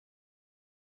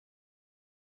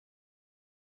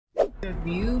The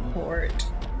viewport.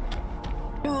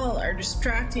 Y'all are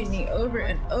distracting me over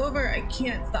and over. I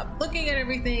can't stop looking at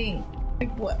everything.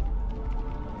 Like what?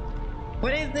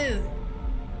 What is this?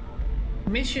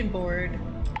 Mission board.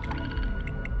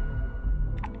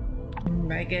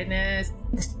 My goodness.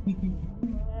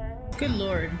 Good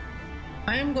lord.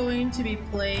 I am going to be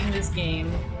playing this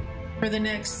game for the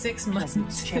next 6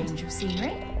 months. Change of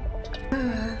scenery.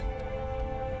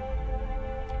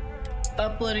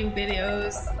 Uploading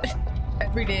videos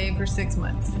every day for 6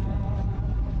 months.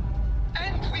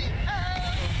 And we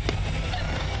have...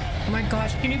 Oh my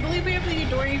gosh, can you believe we have the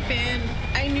Adoring fan?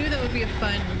 I knew that would be a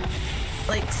fun,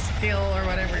 like, skill or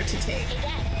whatever to take. Hey,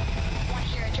 Dad. Want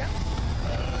to hear a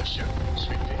joke? Sure.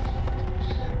 Sweet pea.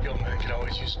 The old man could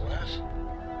always use a laugh.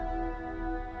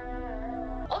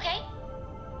 Okay.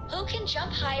 Who can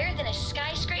jump higher than a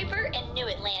skyscraper in New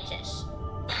Atlantis?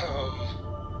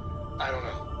 I don't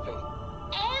know. Who?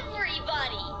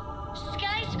 Everybody!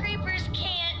 Skyscrapers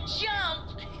can't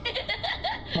jump!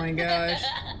 Oh my gosh.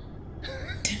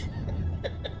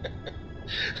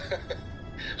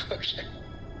 Okay.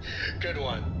 Good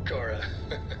one, Cora.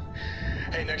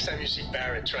 Hey, next time you see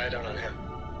Barrett, try it out on him.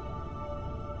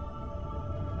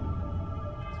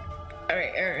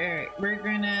 Alright. We're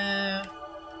gonna...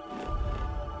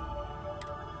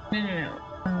 No.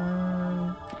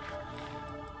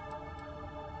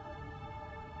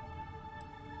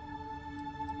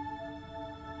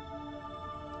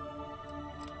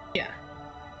 Yeah.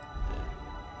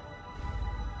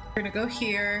 We're gonna go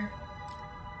here.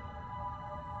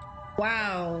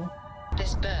 Wow.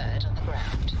 This bird on the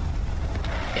ground.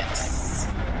 Yes.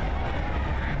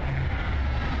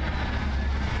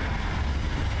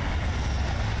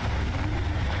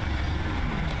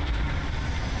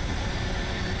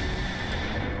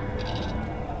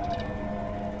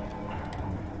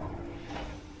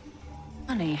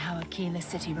 Funny how Aquila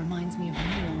City reminds me of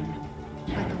Neon,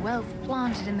 with the wealth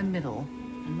planted in the middle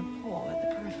and the poor at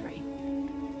the periphery.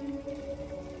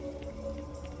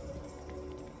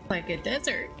 Like a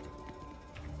desert.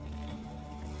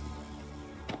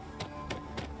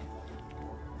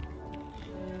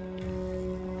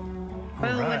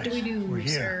 Well, what do we do, we're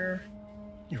here. sir?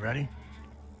 You ready?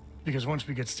 Because once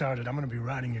we get started, I'm gonna be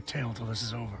riding your tail till this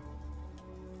is over.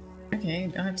 Okay,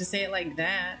 don't have to say it like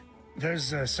that.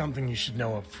 There's something you should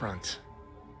know up front.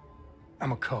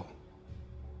 I'm a Ko.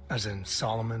 As in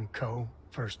Solomon Ko,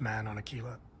 first man on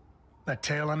Aquila. That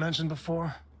tale I mentioned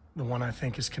before, the one I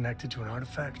think is connected to an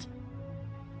artifact,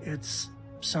 it's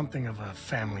something of a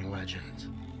family legend.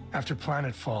 After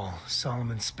Planetfall,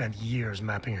 Solomon spent years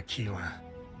mapping Aquila,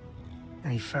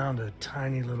 and he found a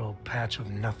tiny little patch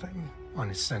of nothing on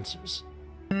his sensors.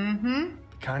 Mm-hmm.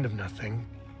 The kind of nothing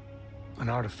an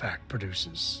artifact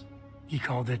produces. He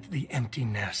called it the Empty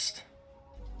Nest.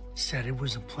 Said it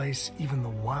was a place even the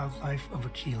wildlife of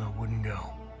Aquila wouldn't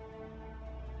go.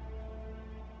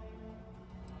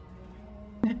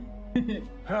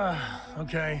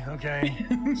 Okay.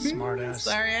 Smartass.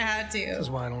 Sorry, I had This is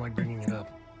to. why I don't like bringing it up.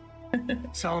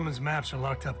 Solomon's maps are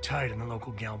locked up tight in the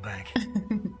local gal bank.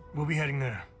 We'll be heading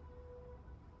there.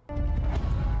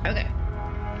 Okay.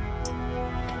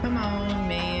 Come on,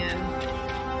 man.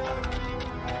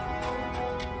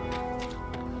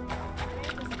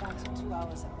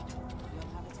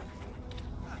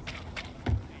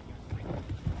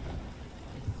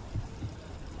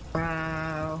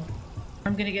 Wow.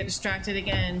 I'm gonna get distracted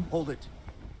again. Hold it.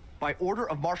 By order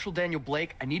of Marshal Daniel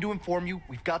Blake, I need to inform you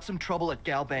we've got some trouble at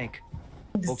Gal Bank.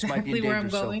 Folks might be Exactly in where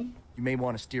danger, I'm going. so you may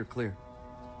want to steer clear.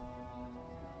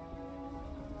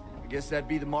 I guess that'd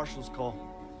be the Marshal's call.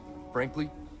 Frankly,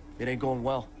 it ain't going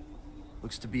well.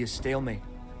 Looks to be a stalemate.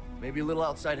 Maybe a little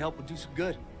outside help would do some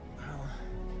good. Well,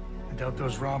 I doubt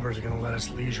those robbers are gonna let us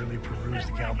leisurely peruse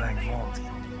the gal bank vault.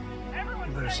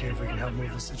 We better see if we can help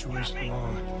move the situation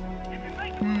along.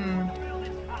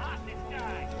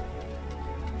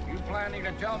 You planning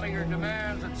to tell me your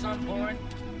demands at some point?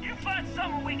 You find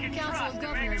someone we can Council trust, of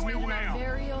and maybe Governors we meeting will. our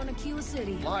very own Aquila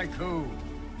City. Like who?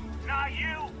 Not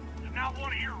you, not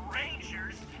one of your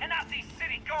rangers, and not these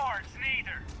city guards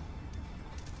neither.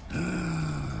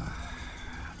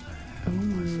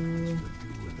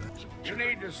 You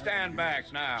need to stand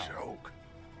back now. Joke.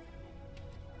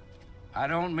 I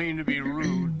don't mean to be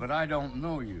rude, but I don't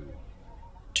know you.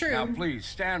 True. Now please,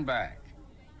 stand back.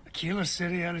 Aquila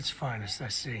City at its finest, I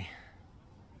see.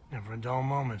 Never a dull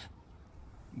moment.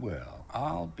 Well,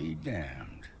 I'll be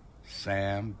damned.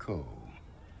 Sam Coe.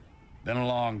 Been a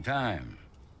long time.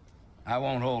 I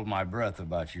won't hold my breath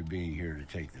about you being here to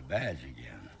take the badge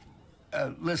again.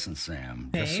 Listen,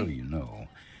 Sam, just so you know,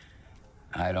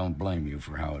 I don't blame you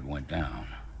for how it went down.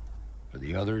 For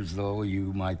the others, though,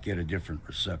 you might get a different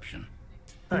reception.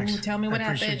 Thanks. Ooh, tell me what I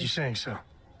appreciate happened. you saying so.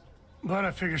 But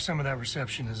I figure some of that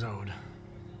reception is owed.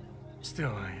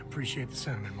 Still, I appreciate the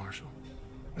sentiment, Marshal.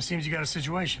 It seems you got a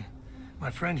situation.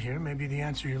 My friend here may be the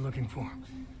answer you're looking for.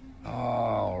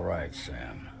 All right,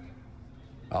 Sam.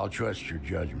 I'll trust your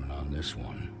judgment on this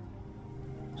one.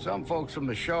 Some folks from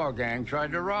the Shaw gang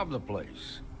tried to rob the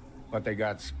place, but they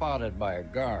got spotted by a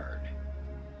guard.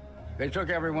 They took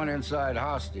everyone inside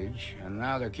hostage, and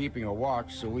now they're keeping a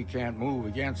watch so we can't move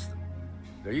against them.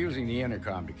 They're using the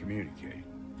intercom to communicate.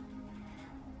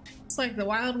 It's like the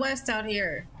Wild West out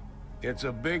here. It's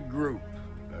a big group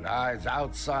that hides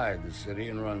outside the city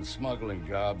and runs smuggling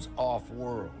jobs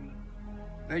off-world.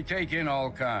 They take in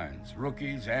all kinds,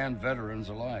 rookies and veterans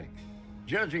alike.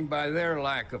 Judging by their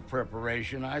lack of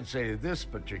preparation, I'd say this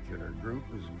particular group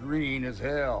is green as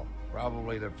hell.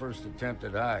 Probably their first attempt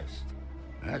at heist.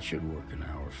 That should work in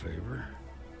our favor.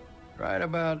 Right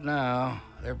about now,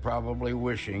 they're probably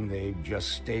wishing they'd just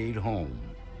stayed home.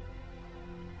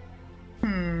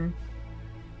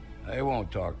 They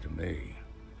won't talk to me.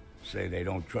 Say they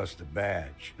don't trust the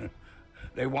badge.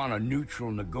 They want a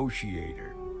neutral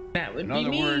negotiator. That would In be other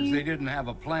me. words, they didn't have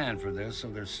a plan for this, so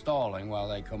they're stalling while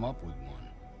they come up with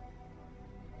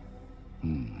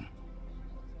one.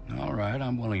 All right,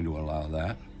 I'm willing to allow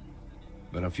that.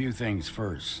 But a few things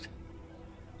first.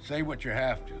 Say what you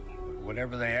have to, but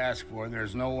whatever they ask for,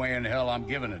 there's no way in hell I'm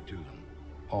giving it to them.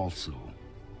 Also,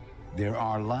 there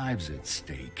are lives at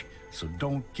stake, so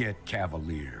don't get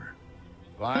cavalier.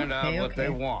 Find out what they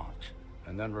want,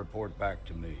 and then report back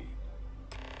to me.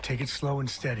 Take it slow and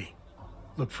steady.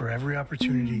 Look for every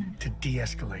opportunity to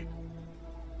de-escalate.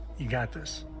 You got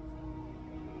this.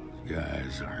 Those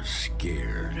guys are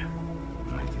scared.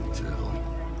 I can tell.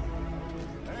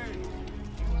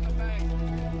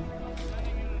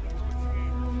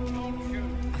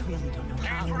 I really don't know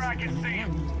how Here's where I this can is see gonna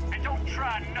him. end. And don't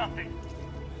try nothing.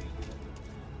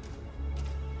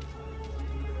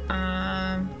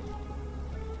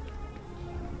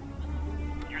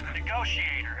 You're the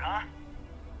negotiator, huh?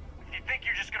 If you think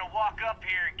you're just gonna walk up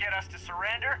here and get us to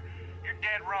surrender, you're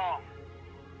dead wrong.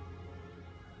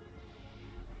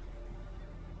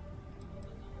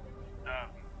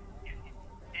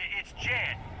 It's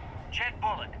Jed. Jed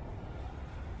Bullock.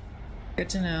 Good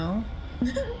to know.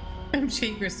 I'm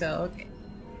Shaker Cell. Okay.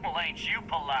 Well, ain't you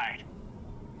polite?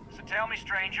 So tell me,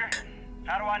 stranger,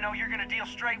 how do I know you're gonna deal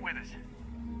straight with us?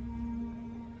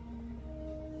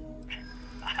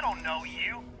 I don't know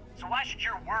you, so why should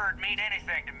your word mean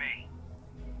anything to me?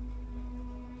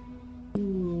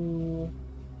 Ooh.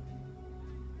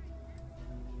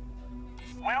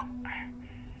 Well,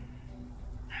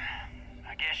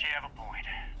 I guess you have a point.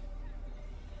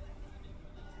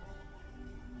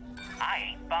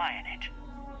 I ain't buying it.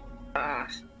 Ah.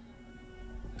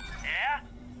 Yeah?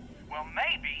 Well,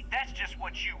 maybe that's just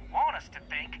what you want us to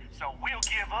think, so we'll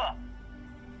give up.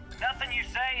 Nothing you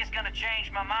say is gonna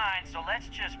change my mind, so let's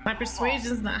just My move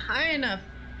persuasion's on. not high enough.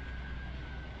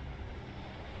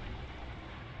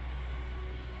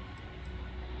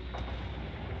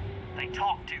 They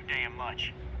talk too damn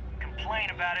much. Complain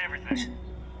about everything. As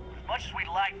much as we'd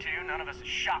like to, none of us has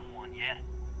shot one yet.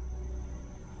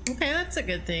 Okay, that's a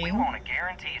good We thing. want to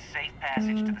guarantee a safe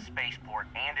passage to the spaceport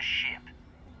and a ship.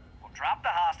 We'll drop the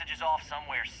hostages off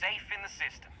somewhere safe in the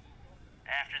system.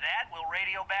 After that, we'll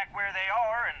radio back where they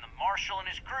are, and the Marshal and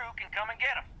his crew can come and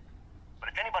get them. But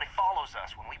if anybody follows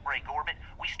us when we break orbit,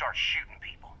 we start shooting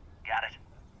people. Got it?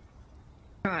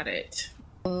 Got it.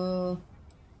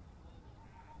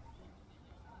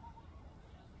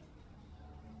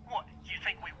 What, you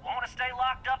think we want to stay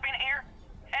locked up in here?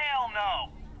 Hell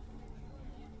no!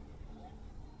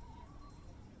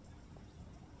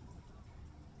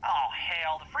 Oh,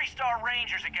 hell, the Freestar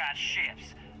Rangers have got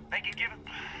ships. They can give it...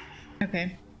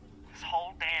 Okay. This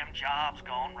whole damn job's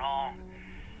gone wrong.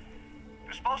 It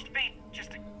was supposed to be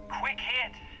just a quick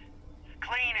hit.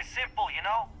 Clean and simple, you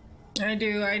know? I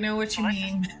do. I know what you Let's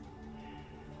mean.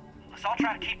 Let's all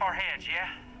try to keep our heads, yeah?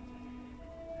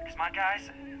 Because my guys,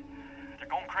 they're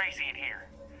going crazy in here.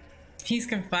 He's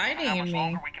confiding How in much me.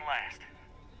 longer we can last?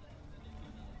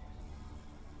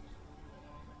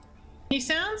 He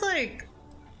sounds like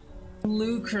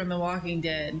Luke from The Walking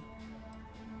Dead.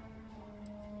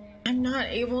 I'm not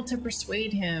able to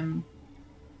persuade him.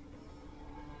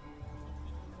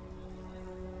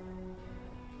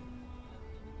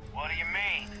 What do you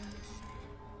mean?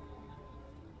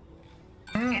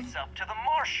 It's up to the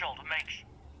Marshal to make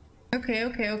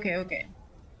Okay.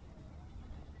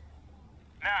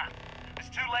 Nah, it's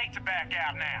too late to back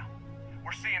out now.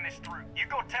 We're seeing this through. You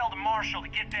go tell the Marshal to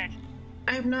get that...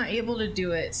 I'm not able to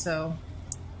do it, so...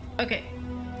 Okay.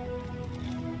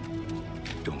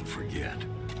 Don't forget,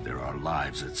 there are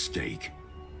lives at stake.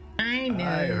 I know.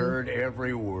 I heard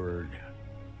every word.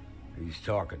 He's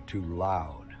talking too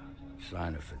loud.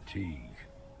 Sign of fatigue.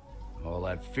 All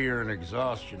that fear and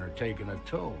exhaustion are taking a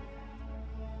toll.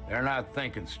 They're not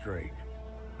thinking straight.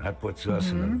 That puts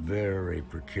us in a very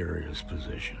precarious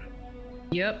position.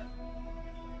 Yep.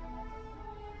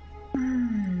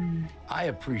 I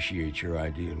appreciate your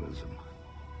idealism,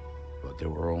 but there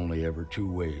were only ever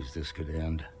two ways this could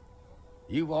end.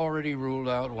 You've already ruled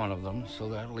out one of them, so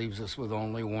that leaves us with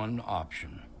only one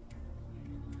option.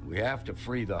 We have to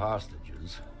free the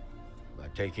hostages by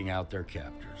taking out their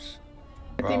captors.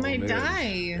 But they might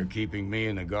die. They're keeping me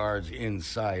and the guards in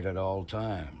sight at all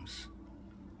times.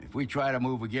 If we try to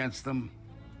move against them,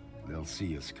 they'll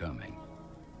see us coming.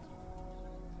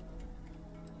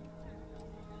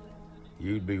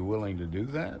 You'd be willing to do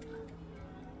that?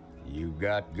 You've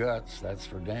got guts, that's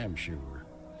for damn sure.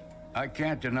 I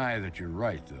can't deny that you're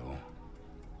right, though.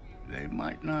 They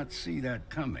might not see that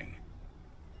coming.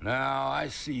 Now, I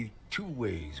see two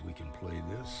ways we can play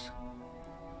this.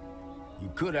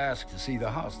 You could ask to see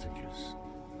the hostages.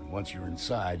 And once you're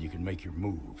inside, you can make your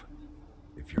move.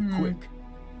 If you're quick,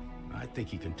 I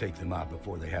think you can take them out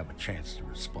before they have a chance to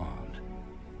respond.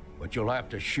 But you'll have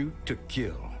to shoot to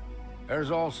kill.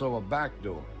 There's also a back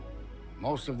door.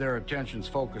 Most of their attention's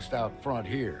focused out front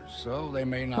here, so they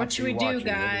may not What should be we do, watching it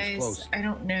as guys? closely. I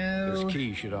don't know. This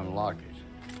key should unlock it.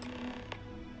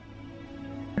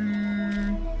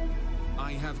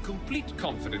 I have complete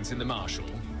confidence in the Marshal.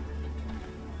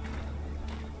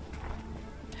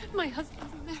 My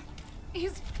husband's in there.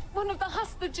 He's one of the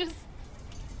hostages.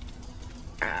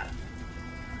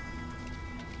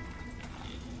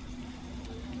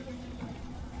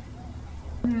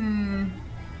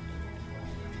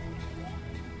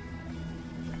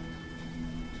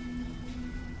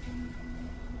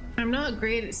 I'm not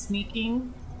great at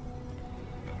sneaking.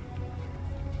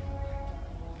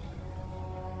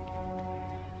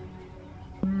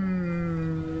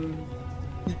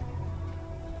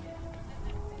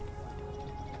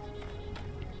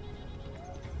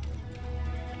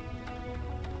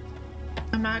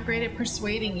 I'm not great at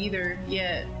persuading either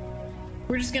yet.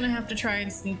 We're just gonna have to try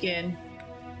and sneak in.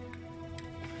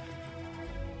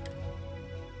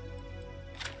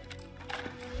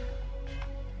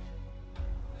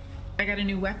 I got a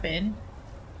new weapon.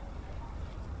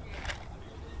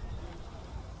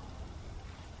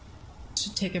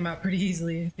 Should take him out pretty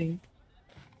easily, I think.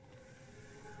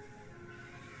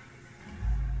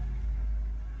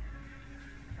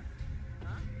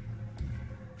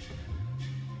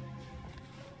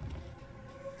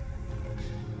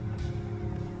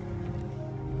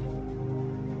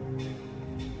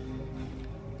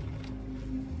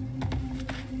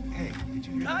 Hey, did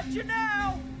you hear? Got you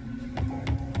now!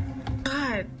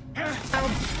 God, how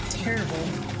terrible.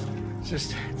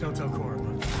 Just don't tell Cora,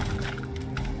 look.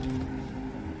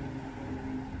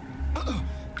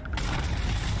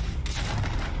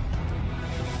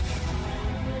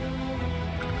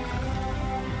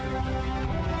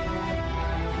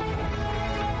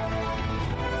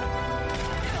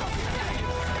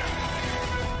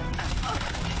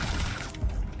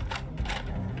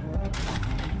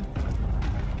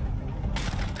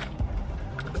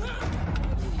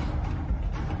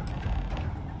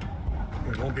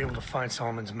 Won't be able to find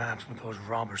Solomon's maps with those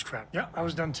robbers trapped. Yeah, I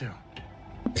was done too.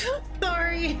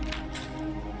 Sorry.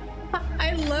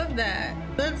 I love that.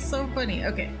 That's so funny.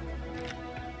 Okay.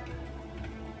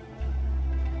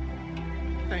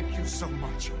 Thank you so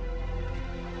much.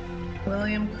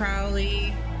 William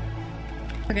Crowley.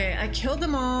 Okay, I killed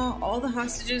them all. All the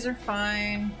hostages are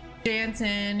fine.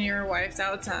 Jansen, your wife's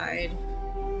outside.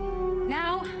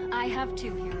 Now I have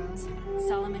two heroes,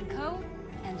 Solomon Coe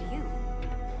and you.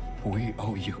 We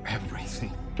owe you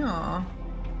everything. Aw.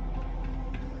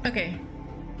 Okay.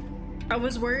 I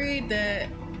was worried that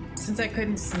since I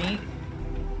couldn't sneak,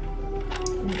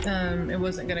 it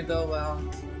wasn't gonna go well.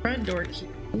 Front door key.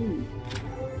 Ooh.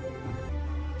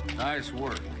 Nice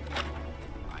work.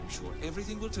 I'm sure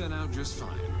everything will turn out just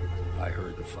fine. I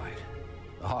heard the fight.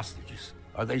 The hostages,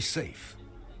 are they safe?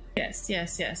 Yes,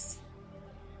 yes, yes.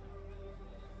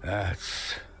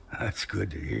 That's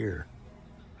good to hear.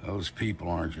 Those people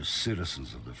aren't just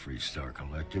citizens of the Freestar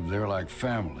Collective, they're like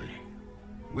family.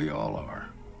 We all are.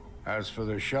 As for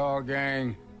the Shaw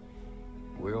gang,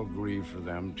 we'll grieve for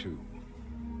them too.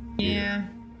 Yeah.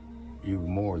 You've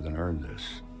more than earned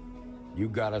this. You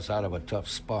got us out of a tough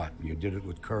spot, and you did it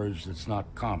with courage that's not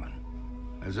common.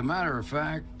 As a matter of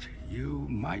fact, you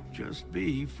might just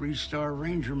be Freestar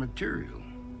Ranger material.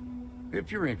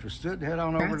 If you're interested, head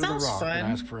on over to the Rock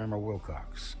and ask for Emma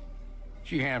Wilcox.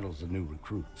 She handles the new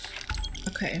recruits.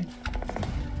 Okay.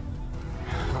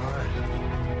 All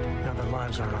right. Now that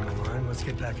lives aren't on the line, let's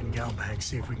get back in Galbank,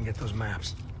 see if we can get those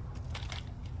maps.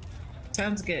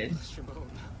 Sounds good.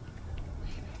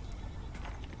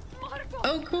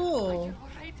 Oh, cool.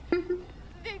 They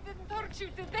didn't hurt you,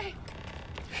 did they?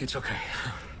 It's okay.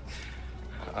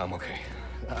 I'm okay.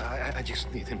 I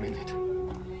just need a minute.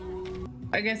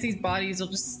 I guess these bodies will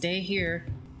just stay here.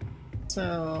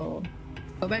 So,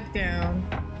 go back down.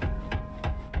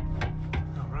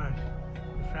 All right.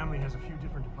 The family has a few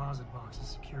different deposit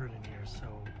boxes secured in here, so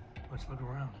let's look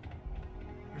around.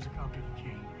 Here's a copy of the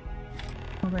key.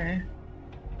 Okay.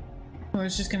 Well,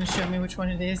 it's just gonna show me which one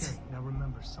it is. Okay, now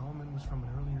remember, Solomon was from an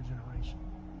earlier generation,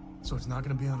 so it's not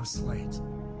gonna be on a slate.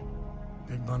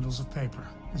 Big bundles of paper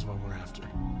is what we're after.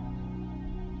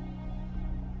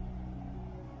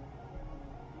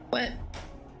 What?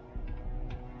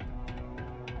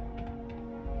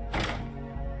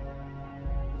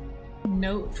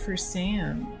 Note for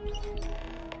Sam.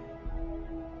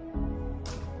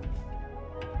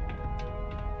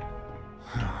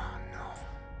 Oh, no.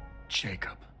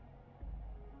 Jacob.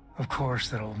 Of course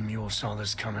that old mule saw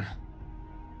this coming.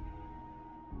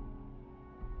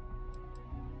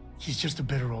 He's just a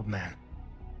bitter old man,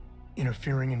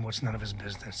 interfering in what's none of his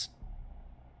business.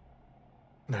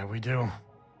 There we do.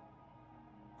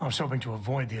 I was hoping to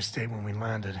avoid the estate when we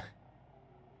landed.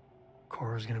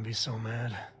 Cora's gonna be so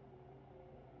mad.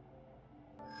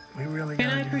 We really gotta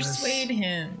Can I do persuade this?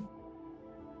 him?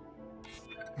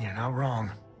 You're not wrong.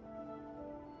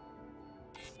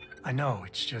 I know,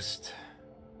 it's just...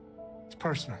 it's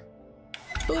personal.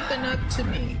 Open up to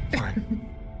me. Fine.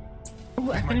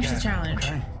 Ooh, I finished the challenge.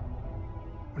 Okay?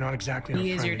 We're not exactly on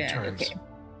He is your friendly dad, terms. okay.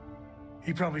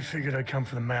 He probably figured I'd come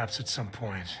for the maps at some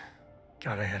point.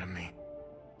 Got ahead of me.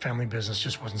 Family business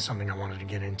just wasn't something I wanted to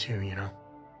get into, you know?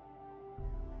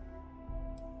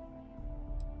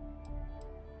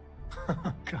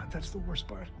 God, that's the worst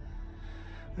part.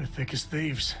 They're thick as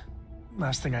thieves.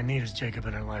 Last thing I need is Jacob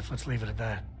in her life. Let's leave it at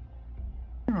that.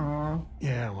 Aww.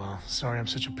 Yeah, well, sorry I'm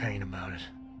such a pain about it.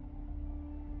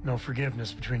 No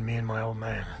forgiveness between me and my old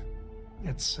man.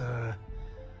 It's,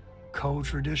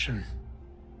 co-tradition.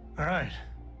 All right,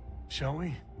 shall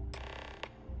we?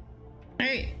 All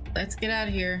right, let's get out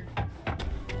of here.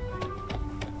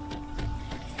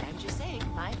 And you say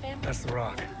my family. That's the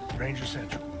Rock, Ranger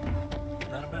Central.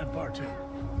 Not a bad part, too.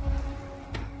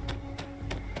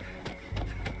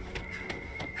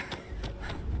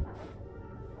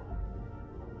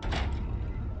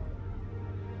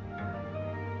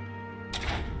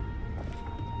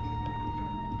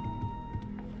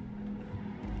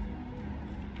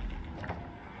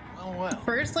 Well.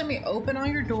 First, let me open all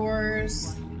your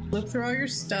doors, look through all your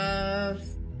stuff.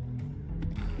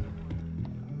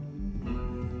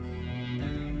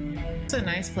 It's a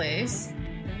nice place.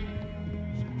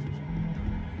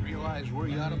 Realize where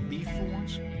you ought to be for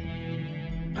once?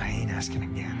 I ain't asking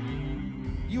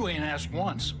again. You ain't asked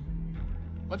once.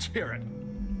 Let's hear it.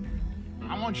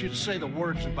 I want you to say the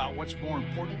words about what's more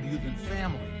important to you than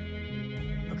family.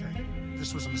 Okay,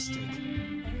 this was a mistake.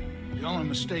 The only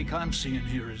mistake I'm seeing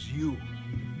here is you.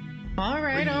 All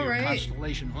right, Bringing all your right.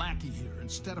 Constellation lackey here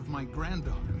instead of my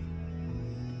granddaughter.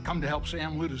 Come to help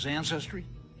Sam loot his ancestry?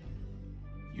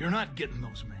 You're not getting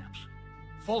those maps.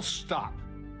 Full stop.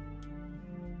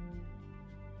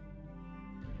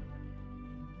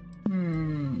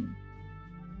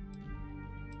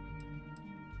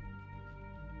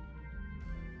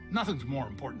 Nothing's more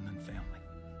important than family.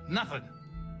 Nothing.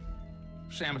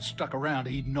 If Sam had stuck around,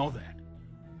 he'd know that.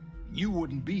 You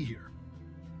wouldn't be here.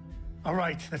 All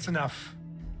right, that's enough.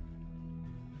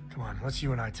 Come on, let's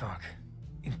you and I talk.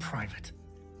 In private.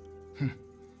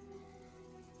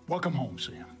 Welcome home,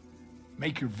 Sam.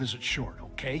 Make your visit short,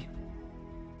 okay?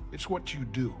 It's what you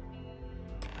do.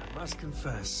 I must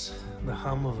confess, the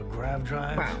hum of a grav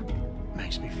drive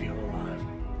makes me feel alive.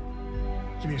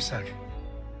 Give me a sec.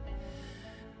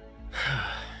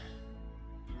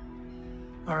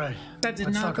 All right. That did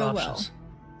let's not talk go options.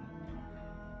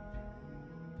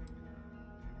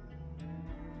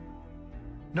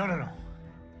 No.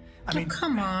 I mean,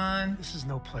 come on. This is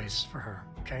no place for her,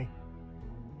 okay?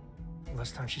 The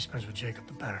less time she spends with Jacob,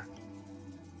 the better.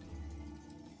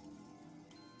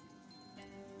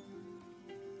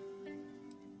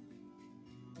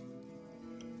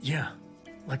 Yeah,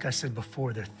 like I said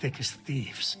before, they're thick as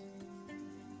thieves.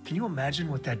 Can you imagine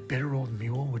what that bitter old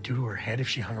mule would do to her head if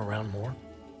she hung around more?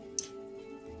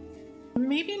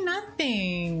 Maybe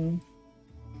nothing.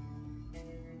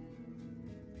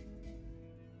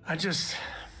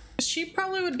 She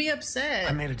probably would be upset.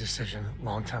 I made a decision a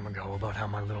long time ago about how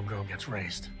my little girl gets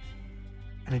raised.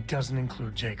 And it doesn't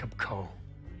include Jacob Coe.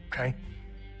 Okay?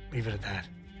 Leave it at that.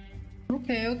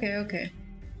 Okay, okay, okay.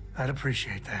 I'd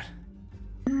appreciate that.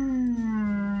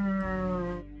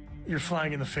 You're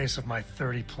flying in the face of my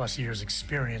 30+ years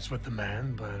experience with the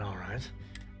man, but all right.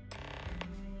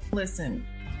 Listen,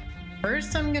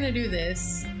 first I'm gonna do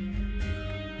this.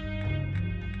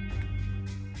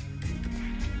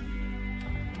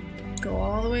 Go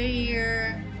all the way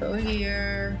here, go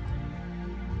here.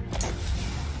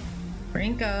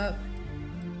 Crank up.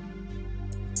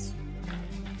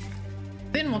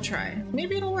 Then we'll try.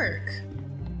 Maybe it'll work.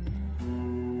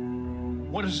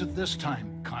 What is it this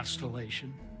time,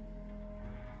 Constellation?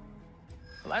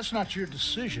 Well, that's not your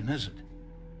decision, is it?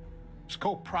 It's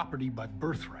co-property by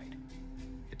birthright.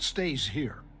 It stays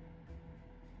here.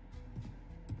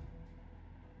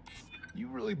 You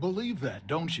really believe that,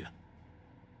 don't you?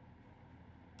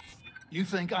 You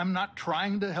think I'm not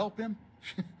trying to help him?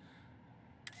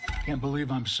 Can't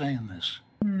believe I'm saying this.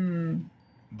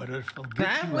 But if it'll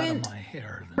get you out of my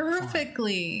hair, then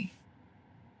perfectly.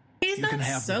 Fine. He's not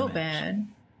so bad.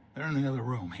 They're in the other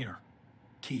room. Here.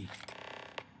 Key.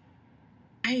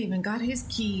 I even got his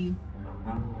key.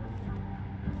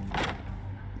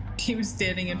 He was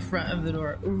standing in front of the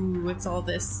door. Ooh, what's all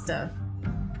this stuff?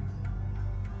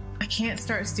 I can't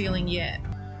start stealing yet.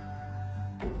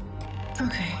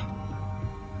 Okay.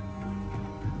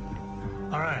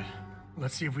 All right,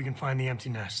 let's see if we can find the empty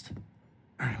nest.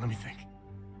 All right, let me think.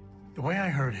 The way I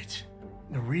heard it,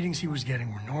 the readings he was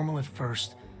getting were normal at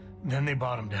first, then they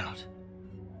bottomed out.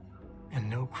 And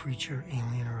no creature,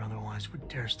 alien or otherwise, would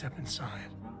dare step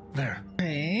inside. There.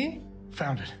 Hey?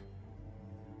 Found it.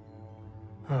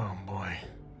 Oh, boy.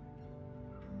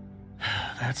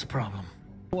 That's a problem.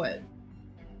 What?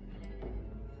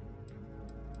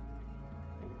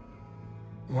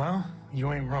 Well,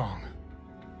 you ain't wrong.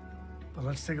 But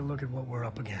let's take a look at what we're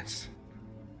up against.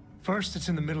 First, it's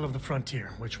in the middle of the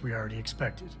frontier, which we already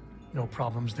expected. No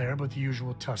problems there, but the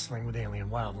usual tussling with alien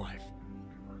wildlife.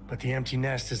 But the empty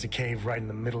nest is a cave right in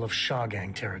the middle of Shaw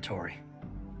Gang territory.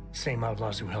 Same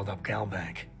outlaws who held up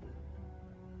Galbank.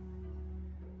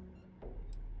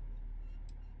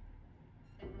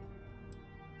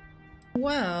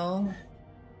 Well,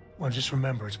 just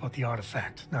remember, it's about the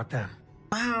artifact, not them.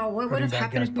 Wow, what would have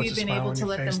happened if we had been able to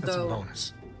let them That's a go?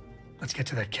 bonus. Let's get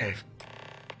to that cave.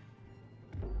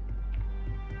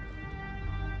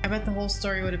 I bet the whole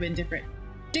story would have been different.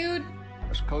 Dude!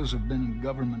 Us Coes have been in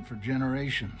government for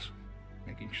generations,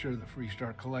 making sure the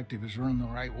Freestar Collective is run the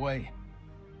right way.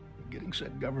 But getting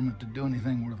said government to do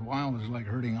anything worthwhile is like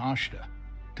herding Ashta.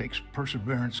 Takes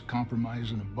perseverance,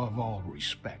 compromise, and above all,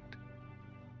 respect.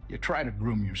 You try to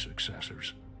groom your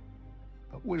successors,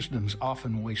 but wisdom's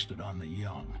often wasted on the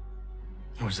young.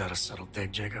 Was that a subtle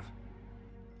dig, Jacob?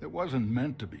 It wasn't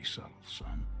meant to be subtle,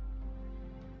 son.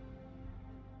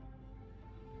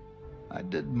 I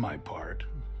did my part,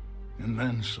 and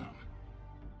then some.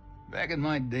 Back in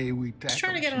my day, we tackled He's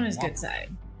trying to get on his good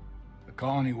side. The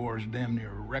colony wars damn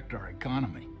near wrecked our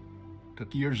economy.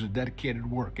 Took years of dedicated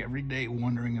work, every day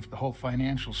wondering if the whole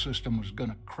financial system was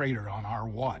gonna crater on our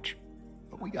watch.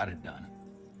 But we got it done.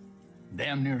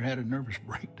 Damn near had a nervous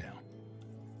breakdown.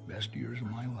 Best years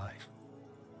of my life.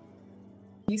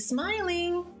 He's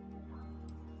smiling.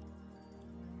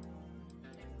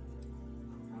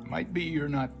 Might be you're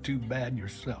not too bad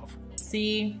yourself.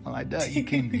 See? Well, I doubt you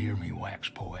came to hear me wax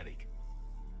poetic.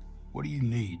 What do you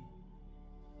need?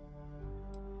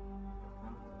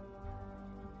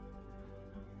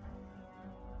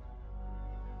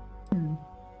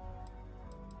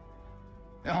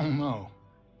 Hell no.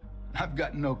 I've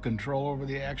got no control over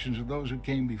the actions of those who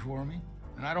came before me,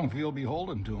 and I don't feel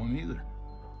beholden to them either.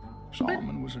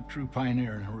 Solomon was a true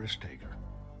pioneer and a risk-taker.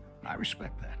 I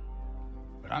respect that.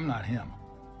 But I'm not him.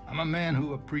 I'm a man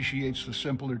who appreciates the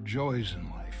simpler joys in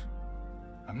life.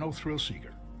 I'm no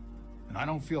thrill-seeker, and I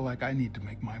don't feel like I need to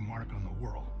make my mark on the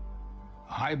world.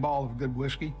 A highball of good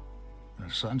whiskey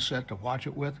and a sunset to watch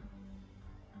it with,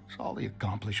 it's all the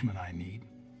accomplishment I need.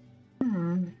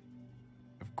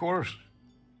 Of course.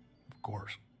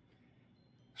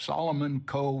 Solomon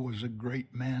Coe was a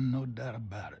great man, no doubt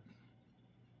about it.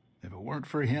 If it weren't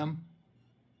for him,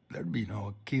 there'd be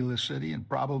no Aquila City and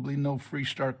probably no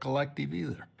Freestar Collective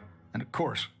either. And of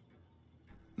course,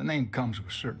 the name comes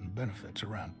with certain benefits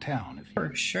around town if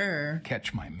you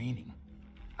catch my meaning.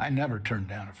 I never turned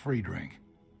down a free drink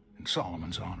in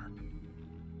Solomon's honor.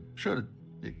 Should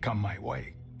it come my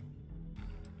way.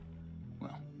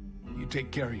 Well, you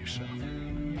take care of yourself.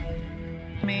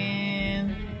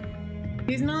 Man,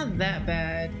 he's not that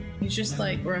bad. He's just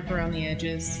like rough around the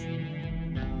edges.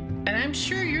 And I'm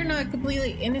sure you're not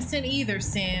completely innocent either,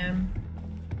 Sam.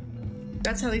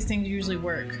 That's how these things usually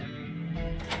work.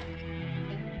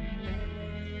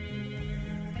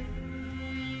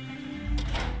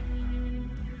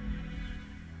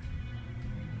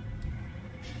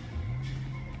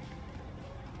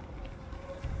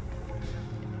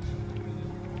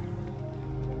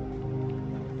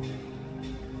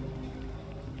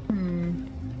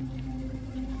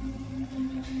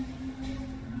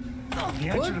 The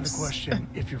answer to the question,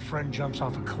 if your friend jumps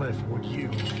off a cliff, would you?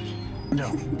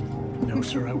 No. No,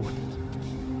 sir, I wouldn't.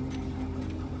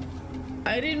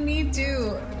 I didn't mean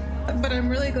to, but I'm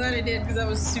really glad I did because that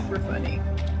was super funny.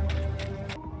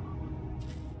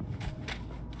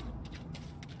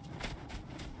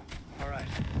 Alright.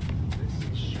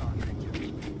 This is Sean.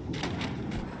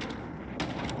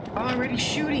 Already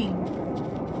shooting.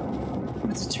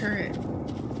 It's a turret.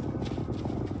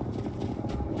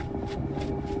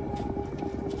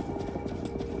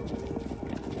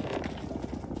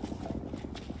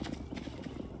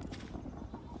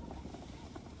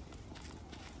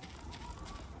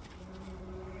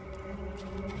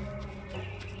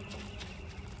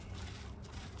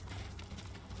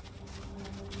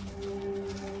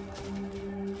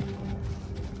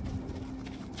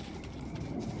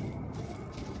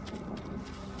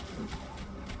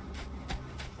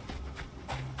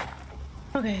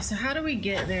 Okay, so how do we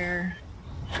get there?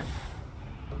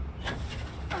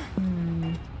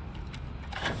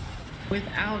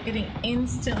 Without getting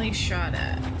instantly shot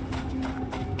at.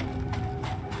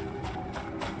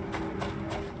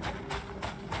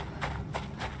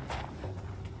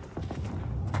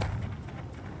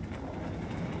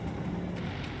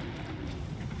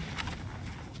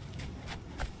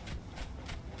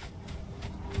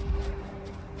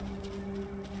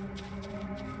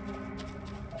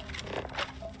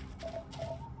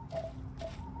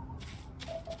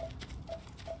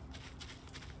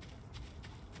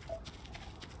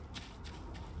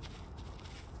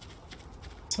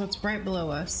 So it's right below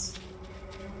us.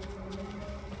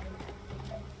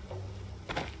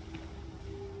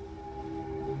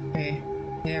 Okay,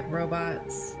 they have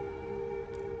robots.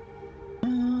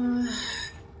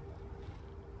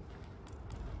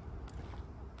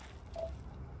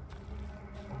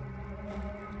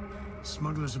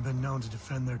 Smugglers have been known to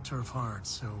defend their turf hard,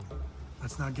 so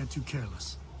let's not get too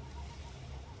careless.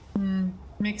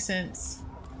 Makes sense.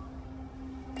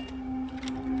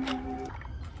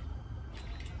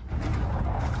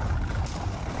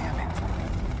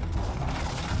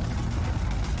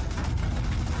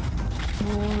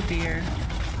 Oh dear.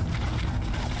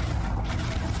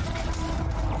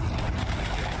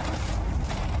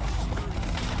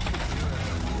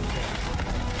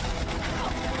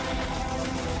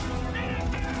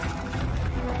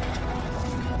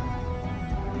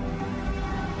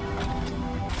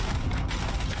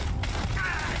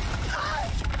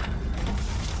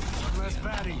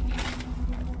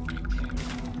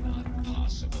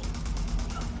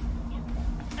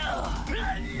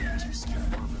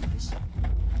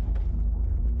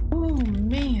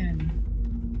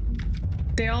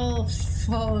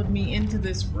 Followed me into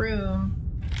this room.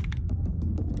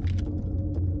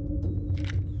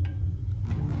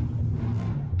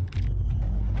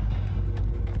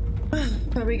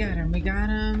 But we got him. We got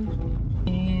him.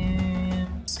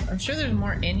 And I'm sure there's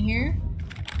more in here.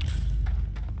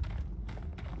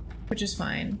 Which is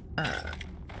fine.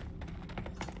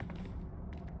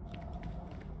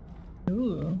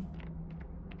 Ooh.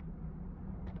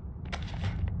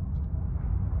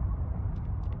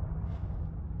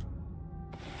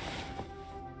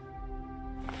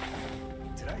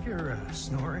 You're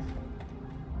snoring?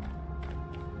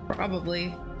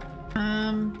 Probably.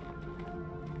 Oh,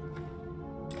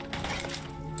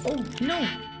 no!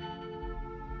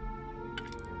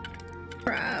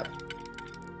 Crap.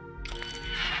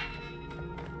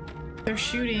 They're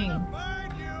shooting.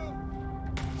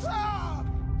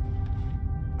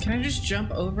 Can I just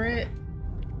jump over it?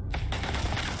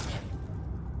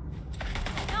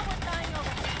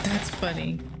 That's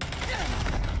funny.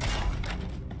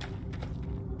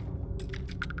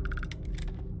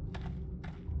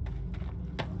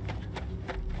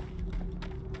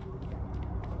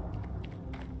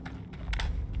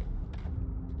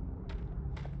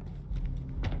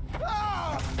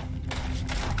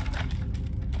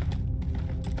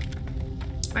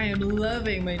 I am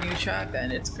loving my new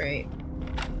shotgun. It's great.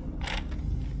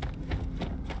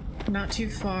 Not too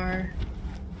far.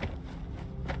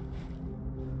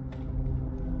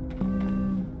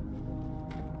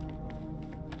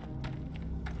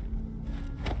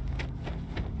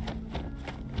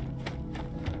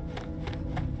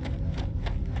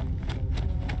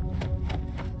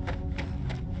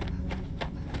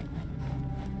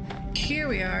 Here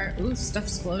we are. Ooh,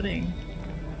 stuff's floating.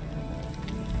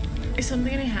 Is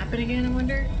something gonna happen again, I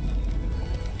wonder?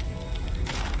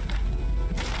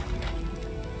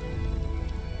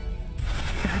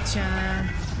 Gotcha.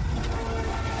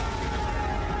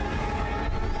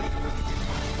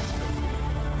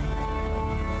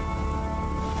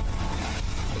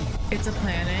 It's a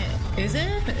planet. Is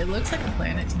it? It looks like a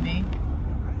planet to me.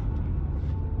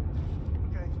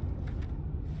 Okay.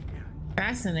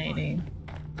 Fascinating.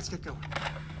 Let's get going.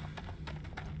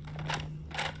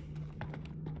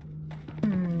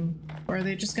 Or are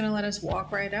they just gonna let us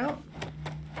walk right out?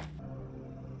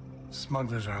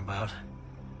 Smugglers are about.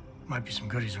 Might be some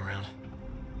goodies around.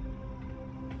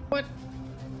 What?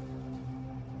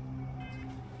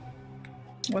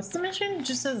 What's the mission? It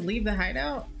just says leave the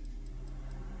hideout.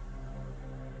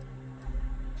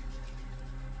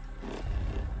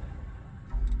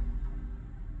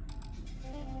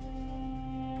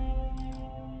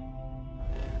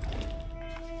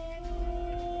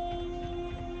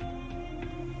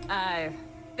 I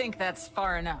think that's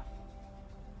far enough.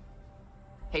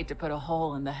 Hate to put a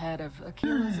hole in the head of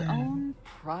Akila's own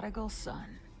prodigal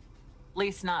son.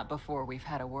 Least not before we've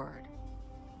had a word.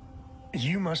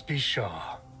 You must be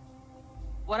Shaw.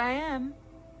 What I am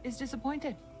is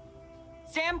disappointed.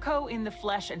 Sam Coe in the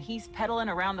flesh, and he's peddling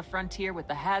around the frontier with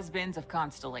the has-beens of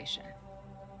Constellation.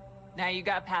 Now you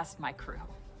got past my crew,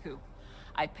 who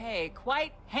I pay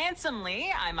quite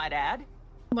handsomely, I might add.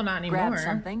 Well, not anymore. Grab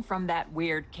something from that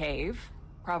weird cave.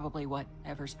 Probably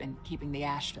whatever's been keeping the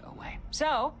Ashta away.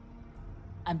 So,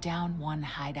 I'm down one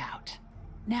hideout.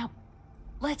 Now,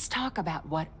 let's talk about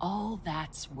what all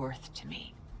that's worth to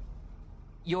me.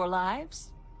 Your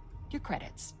lives, your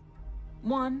credits.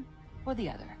 One or the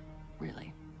other,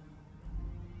 really.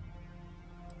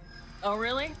 Oh,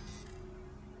 really?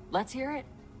 Let's hear it.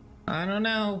 I don't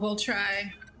know. We'll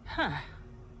try. Huh.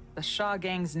 The Shaw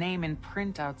Gang's name in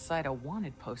print outside a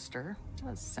wanted poster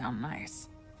does sound nice.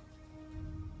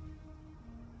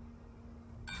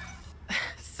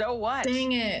 So what?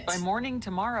 Dang it. By morning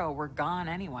tomorrow, we're gone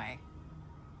anyway.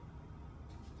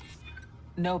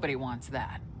 Nobody wants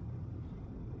that.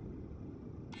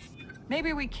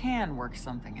 Maybe we can work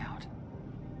something out.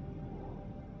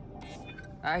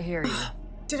 I hear you.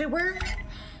 Did it work?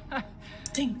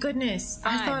 Thank goodness.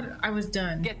 Fine. I thought I was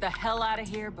done. Get the hell out of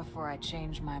here before I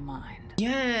change my mind.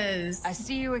 Yes. I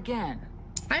see you again.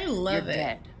 I love You're it.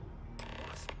 dead.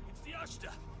 It's the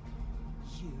Ashta.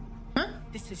 Huh?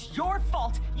 This is your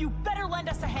fault. You better lend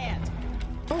us a hand.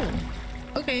 Oh.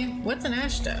 Okay. What's an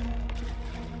Ashta?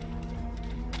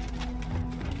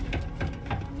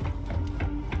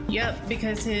 Yep,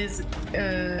 because his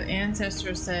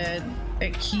ancestor said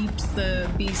it keeps the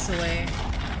beasts away.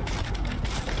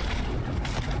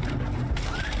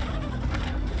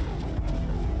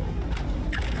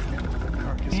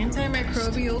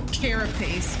 Antimicrobial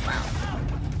carapace. Wow.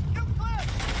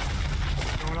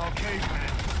 Going all caveman.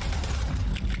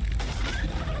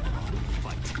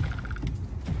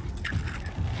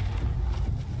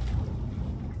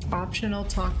 Optional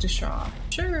talk to Shaw.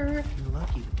 Sure. You're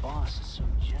lucky the boss is so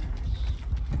generous.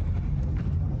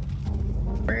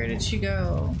 Where did she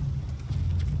go?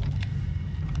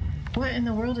 What in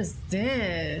the world is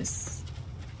this?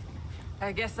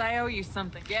 I guess I owe you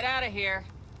something. Get out of here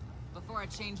before I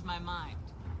change my mind.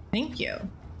 Thank you.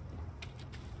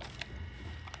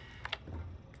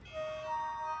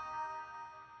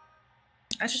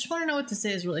 I just want to know what this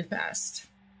is really fast.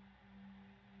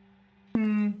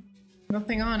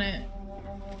 Nothing on it.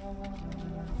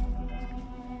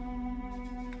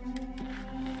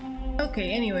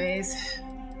 Okay, anyways.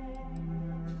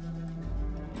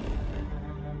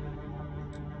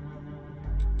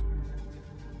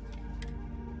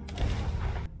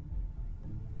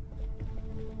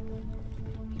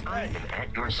 I am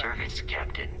at your service,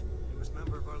 Captain. Newest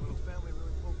member of our little family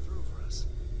really pulled through for us.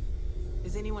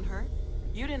 Is anyone hurt?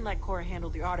 You didn't let Cora handle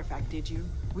the artifact, did you?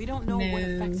 We don't know what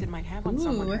effects it might have on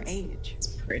someone her age. It's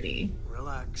pretty.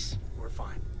 Relax. We're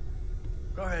fine.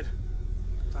 Go ahead.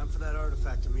 Time for that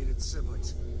artifact to meet its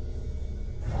siblings.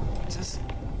 Just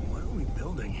what are we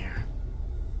building here?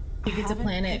 Think it's a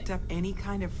planet. Picked up any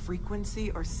kind of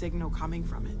frequency or signal coming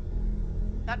from it.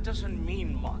 That doesn't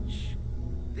mean much.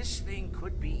 This thing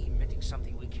could be emitting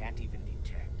something we can't even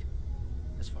detect.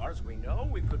 As far as we know,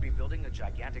 we could be building a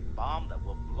gigantic bomb that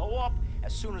will blow up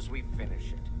as soon as we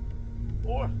finish it.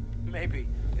 Or maybe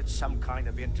it's some kind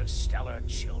of interstellar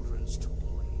children's toy.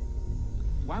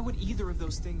 Why would either of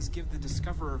those things give the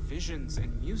Discoverer visions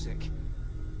and music?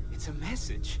 It's a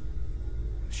message.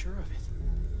 I'm sure of it.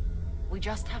 We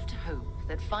just have to hope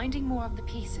that finding more of the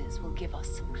pieces will give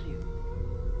us some clue.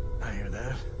 I hear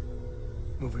that.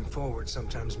 Moving forward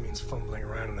sometimes means fumbling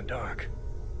around in the dark.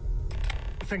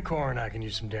 I think Cora and I can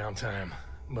use some downtime,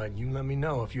 but you let me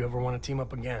know if you ever want to team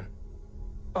up again.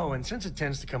 Oh, and since it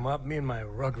tends to come up, me and my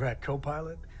Rugrat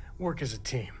co-pilot work as a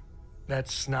team.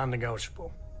 That's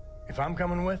non-negotiable. If I'm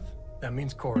coming with, that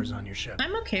means Cora's on your ship.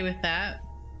 I'm okay with that.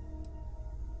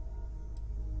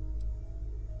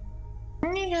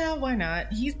 Yeah, why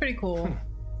not? He's pretty cool.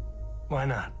 Why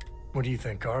not? What do you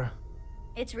think, Cora?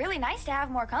 It's really nice to have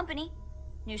more company.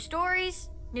 New stories,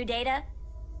 new data.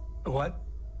 What?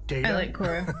 Data? I like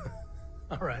Cora.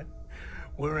 All right,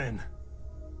 we're in.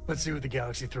 Let's see what the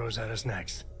galaxy throws at us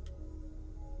next.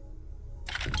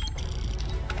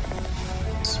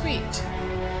 Sweet.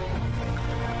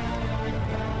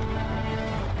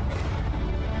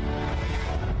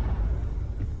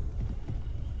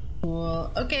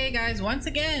 Cool. Okay, guys, once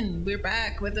again, we're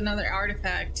back with another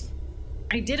artifact.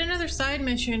 I did another side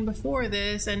mission before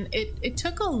this, and it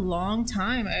took a long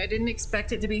time. I didn't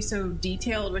expect it to be so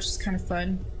detailed, which is kind of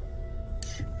fun.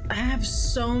 I have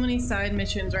so many side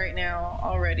missions right now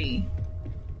already.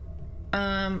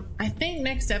 I think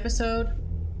next episode,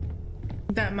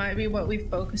 that might be what we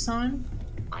focus on.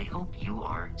 I hope you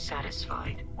are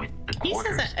satisfied with the He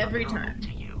says that every time.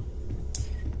 To you.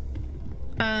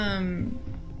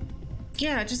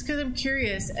 Yeah, just because I'm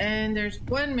curious, and there's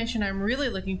one mission I'm really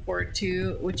looking forward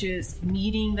to, which is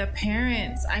meeting the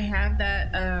parents. I have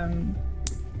that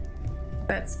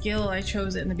that skill. I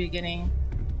chose it in the beginning,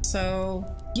 so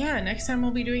yeah, next time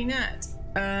we'll be doing that.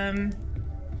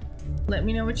 Let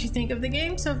me know what you think of the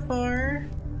game so far,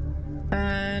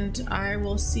 and I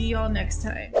will see y'all next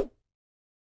time.